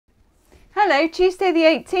Hello, Tuesday the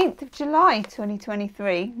 18th of July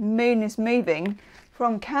 2023. Moon is moving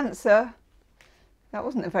from Cancer. That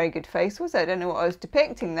wasn't a very good face, was it? I don't know what I was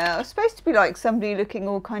depicting there. I was supposed to be like somebody looking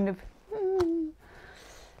all kind of...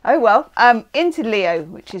 Oh well. Into Leo,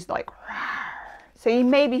 which is like... So you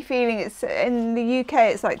may be feeling it's... In the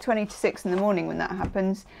UK, it's like 20 to 6 in the morning when that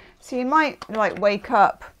happens. So you might like wake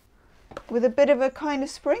up with a bit of a kind of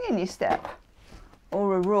spring in your step.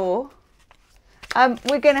 Or a roar.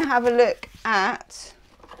 We're going to have a look at...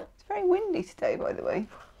 It's very windy today, by the way.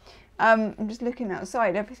 I'm just looking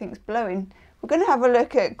outside. Everything's blowing. We're going to have a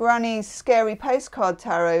look at Granny's Scary Postcard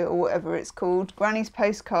Tarot, or whatever it's called. Granny's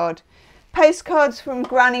Postcard. Postcards from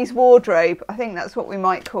Granny's Wardrobe. I think that's what we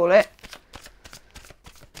might call it.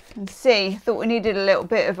 And see, thought we needed a little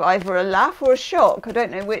bit of either a laugh or a shock. I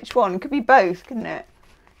don't know which one. It could be both, couldn't it?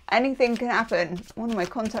 Anything can happen. One of my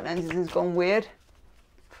contact lenses has gone weird.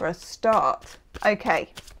 For a start. Okay.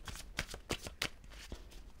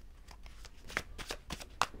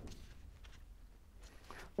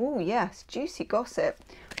 Oh yes, juicy gossip.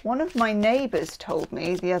 One of my neighbours told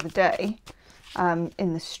me the other day,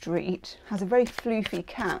 in the street, has a very floofy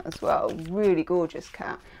cat as well, really gorgeous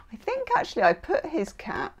cat. I think actually I put his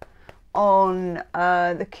cat on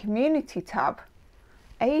the community tab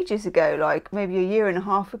ages ago, like maybe a year and a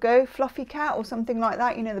half ago, Fluffy Cat or something like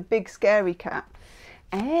that, you know, the big scary cat.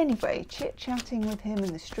 Anyway, chit-chatting with him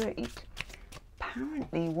in the street,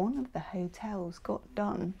 apparently one of the hotels got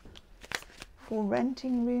done for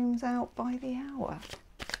renting rooms out by the hour.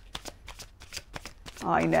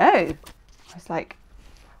 I know. I was like,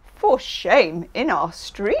 for shame, in our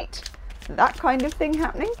street? That kind of thing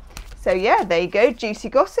happening? So yeah, there you go, juicy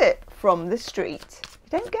gossip from the street.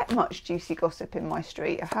 You don't get much juicy gossip in my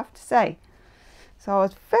street, I have to say. So I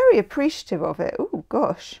was very appreciative of it. Oh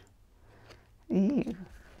gosh. Ew.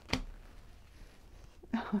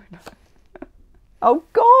 Oh, no. Oh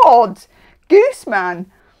God! Gooseman!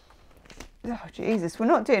 Oh Jesus, we're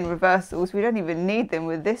not doing reversals. We don't even need them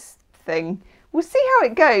with this thing. We'll see how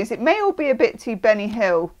it goes. It may all be a bit too Benny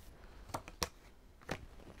Hill.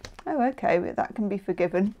 Oh, okay, but that can be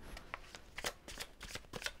forgiven.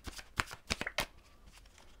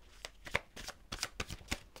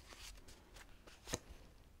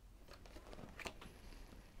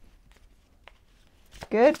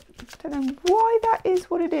 Good. Don't know why that is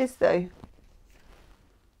what it is though.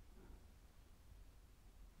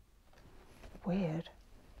 Weird.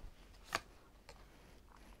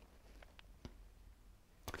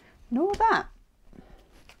 Nor that.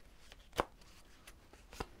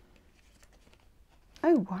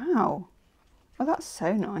 Oh wow. Oh, that's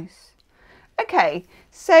so nice. Okay,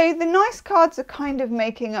 so the nice cards are kind of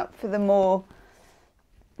making up for the more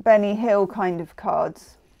Benny Hill kind of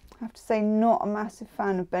cards. I have to say, not a massive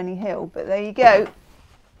fan of Benny Hill, but there you go.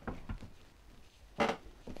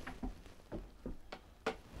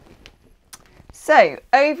 So,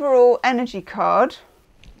 overall energy card.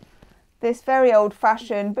 This very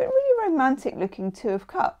old-fashioned, but really romantic looking Two of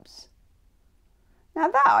Cups. Now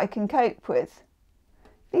that I can cope with.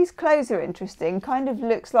 These clothes are interesting. Kind of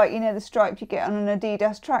looks like, you know, the stripe you get on an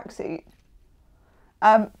Adidas tracksuit.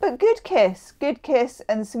 But good kiss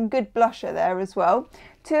and some good blusher there as well.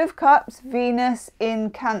 Two of Cups, Venus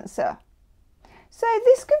in Cancer. So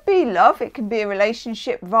this could be love, it could be a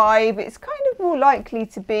relationship vibe. It's kind of more likely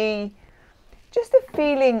to be just a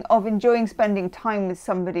feeling of enjoying spending time with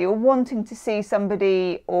somebody or wanting to see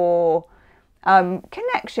somebody or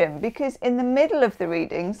connection. Because in the middle of the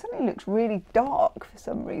reading, something looks really dark for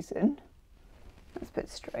some reason. That's a bit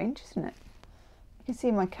strange, isn't it? You can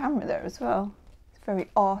see my camera there as well. Very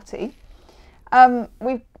arty.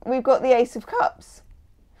 We've got the Ace of Cups.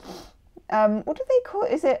 What do they call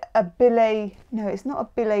it? Is it a billet? No, it's not a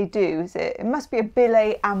billet doux, is it? It must be a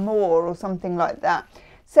billet amour or something like that.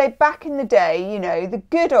 So back in the day, you know, the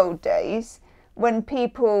good old days when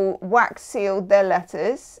people wax sealed their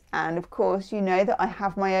letters, and of course you know that I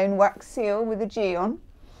have my own wax seal with a G on.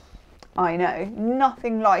 I know,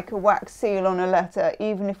 nothing like a wax seal on a letter,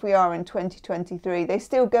 even if we are in 2023. They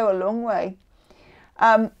still go a long way.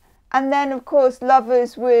 And then, of course,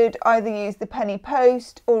 lovers would either use the penny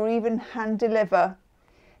post or even hand deliver.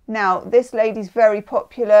 Now, this lady's very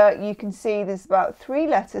popular. You can see there's about 3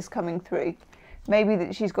 letters coming through. Maybe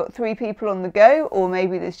that she's got 3 people on the go, or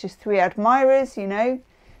maybe there's just 3 admirers, you know.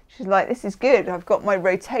 She's like, this is good. I've got my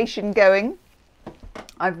rotation going.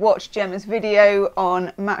 I've watched Gemma's video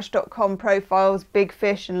on Match.com profiles, big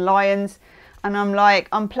fish and lions. And I'm like,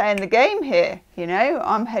 I'm playing the game here, you know.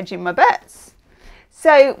 I'm hedging my bets.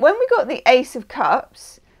 So when we got the Ace of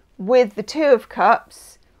Cups with the Two of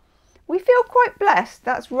Cups, We feel quite blessed.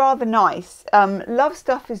 That's rather nice. Love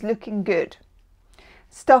stuff is looking good.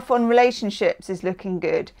 Stuff on relationships is looking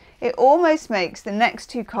good. It almost makes the next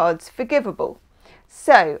two cards forgivable.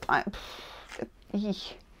 So,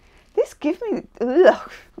 this gives me,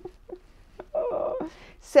 ugh.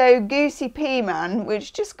 So, Goosey Pea Man,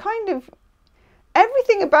 which just kind of,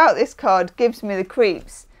 everything about this card gives me the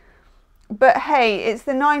creeps. But hey, it's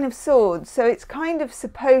the Nine of Swords, so it's kind of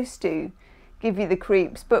supposed to give you the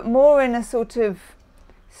creeps, but more in a sort of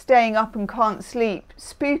staying up and can't sleep,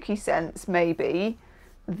 spooky sense maybe,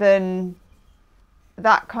 than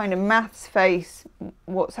that kind of maths face,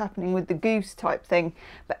 what's happening with the goose type thing.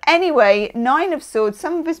 But anyway, Nine of Swords,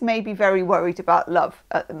 some of us may be very worried about love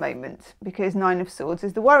at the moment, because Nine of Swords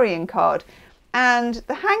is the worrying card. And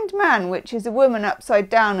the Hanged Man, which is a woman upside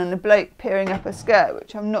down and a bloke peering up her skirt,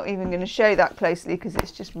 which I'm not even going to show that closely because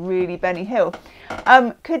it's just really Benny Hill,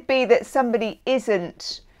 could be that somebody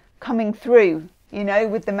isn't coming through, you know,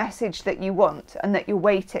 with the message that you want and that you're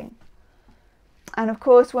waiting. And of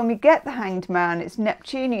course, when we get the Hanged Man, it's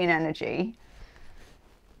Neptunian energy.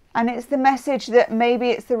 And it's the message that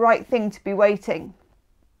maybe it's the right thing to be waiting.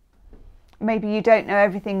 Maybe you don't know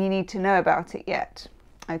everything you need to know about it yet.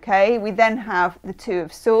 Okay, we then have the Two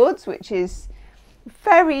of Swords, which is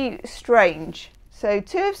very strange. So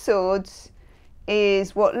Two of Swords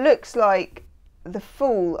is what looks like the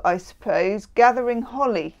Fool, I suppose, gathering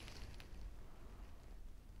holly.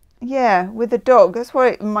 Yeah, with a dog. That's why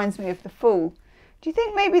it reminds me of the Fool. Do you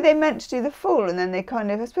think maybe they meant to do the Fool and then they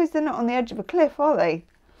kind of, I suppose they're not on the edge of a cliff, are they?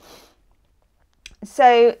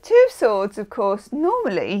 So Two of Swords, of course,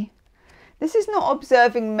 normally, this is not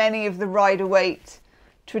observing many of the Rider-Waite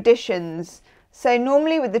traditions. So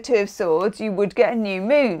normally with the Two of Swords, you would get a new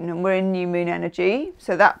moon, and we're in new moon energy.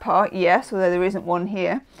 So that part, yes, although there isn't one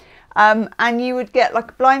here. And you would get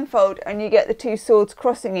like a blindfold and you get the two swords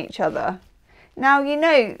crossing each other. Now, you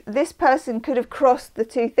know, this person could have crossed the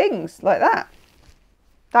two things like that.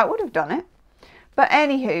 That would have done it. But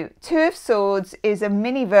anywho, Two of Swords is a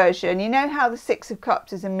mini version. You know how the Six of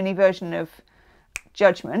Cups is a mini version of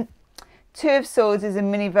Judgment? Two of Swords is a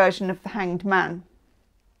mini version of the Hanged Man.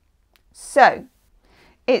 So,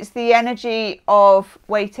 it's the energy of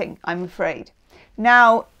waiting, I'm afraid.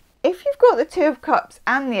 Now, if you've got the Two of Cups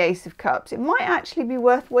and the Ace of Cups, it might actually be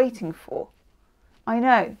worth waiting for. I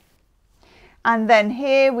know. And then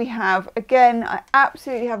here we have, again, I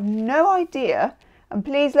absolutely have no idea. And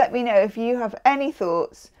please let me know if you have any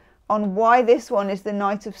thoughts on why this one is the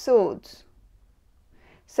Knight of Swords.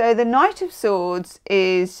 So the Knight of Swords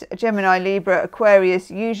is Gemini, Libra,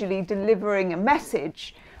 Aquarius, usually delivering a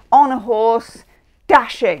message on a horse,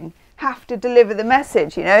 dashing, have to deliver the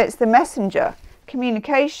message, you know, it's the messenger,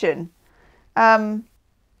 communication. Don't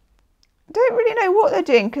really know what they're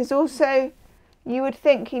doing, because also you would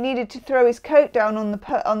think he needed to throw his coat down on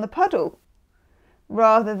the puddle,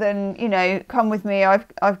 rather than, you know, come with me,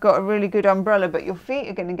 I've got a really good umbrella, but your feet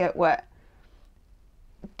are going to get wet.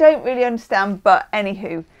 Don't really understand, but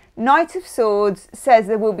anywho, Knight of Swords says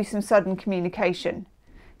there will be some sudden communication.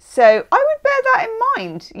 So I would bear that in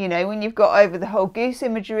mind, you know, when you've got over the whole goose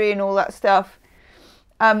imagery and all that stuff.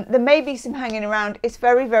 There may be some hanging around. It's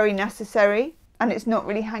very, very necessary, and it's not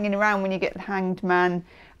really hanging around when you get the Hanged Man.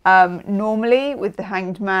 Normally with the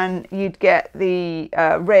Hanged Man, you'd get the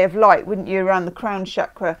ray of light, wouldn't you, around the crown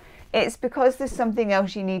chakra. It's because there's something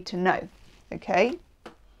else you need to know. Okay,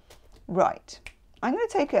 right. I'm going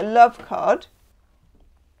to take a love card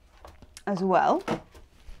as well,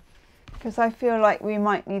 because I feel like we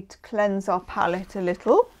might need to cleanse our palette a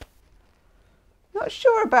little. Not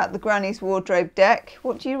sure about the Granny's Wardrobe deck.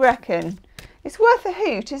 What do you reckon? It's worth a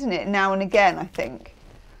hoot, isn't it? Now and again, I think.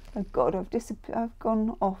 Oh God, I've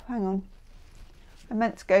gone off. Hang on. I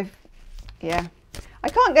meant to go. Yeah. I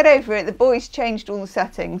can't get over it. The boys changed all the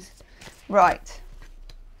settings. Right.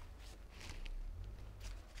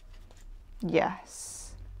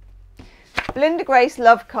 Yes. Belinda Grace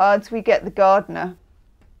love cards, we get the Gardener.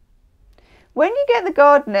 When you get the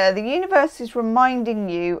Gardener, the universe is reminding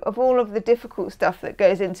you of all of the difficult stuff that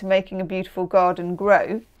goes into making a beautiful garden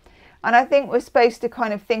grow. And I think we're supposed to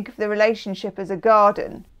kind of think of the relationship as a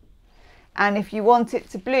garden. And if you want it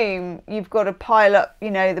to bloom, you've got to pile up,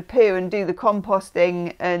 you know, the poo and do the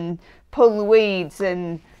composting and pull the weeds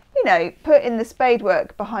and, you know, put in the spade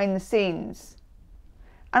work behind the scenes.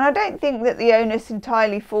 And I don't think that the onus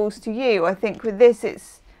entirely falls to you. I think with this,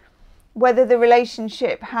 it's whether the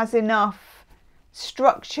relationship has enough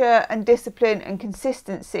structure and discipline and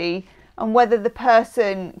consistency, and whether the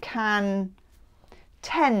person can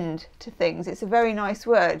tend to things. It's a very nice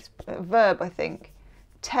word, a verb, I think.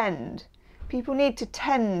 Tend. People need to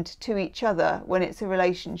tend to each other when it's a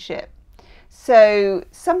relationship. So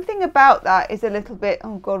something about that is a little bit,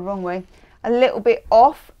 oh God, wrong way, a little bit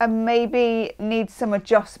off and maybe needs some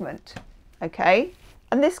adjustment, okay?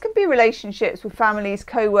 And this can be relationships with families,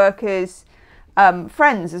 co-workers,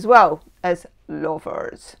 friends as well as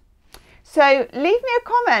lovers. So leave me a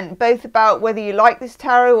comment both about whether you like this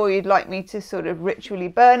tarot or you'd like me to sort of ritually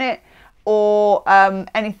burn it, or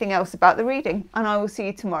anything else about the reading. And I will see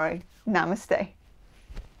you tomorrow. Namaste.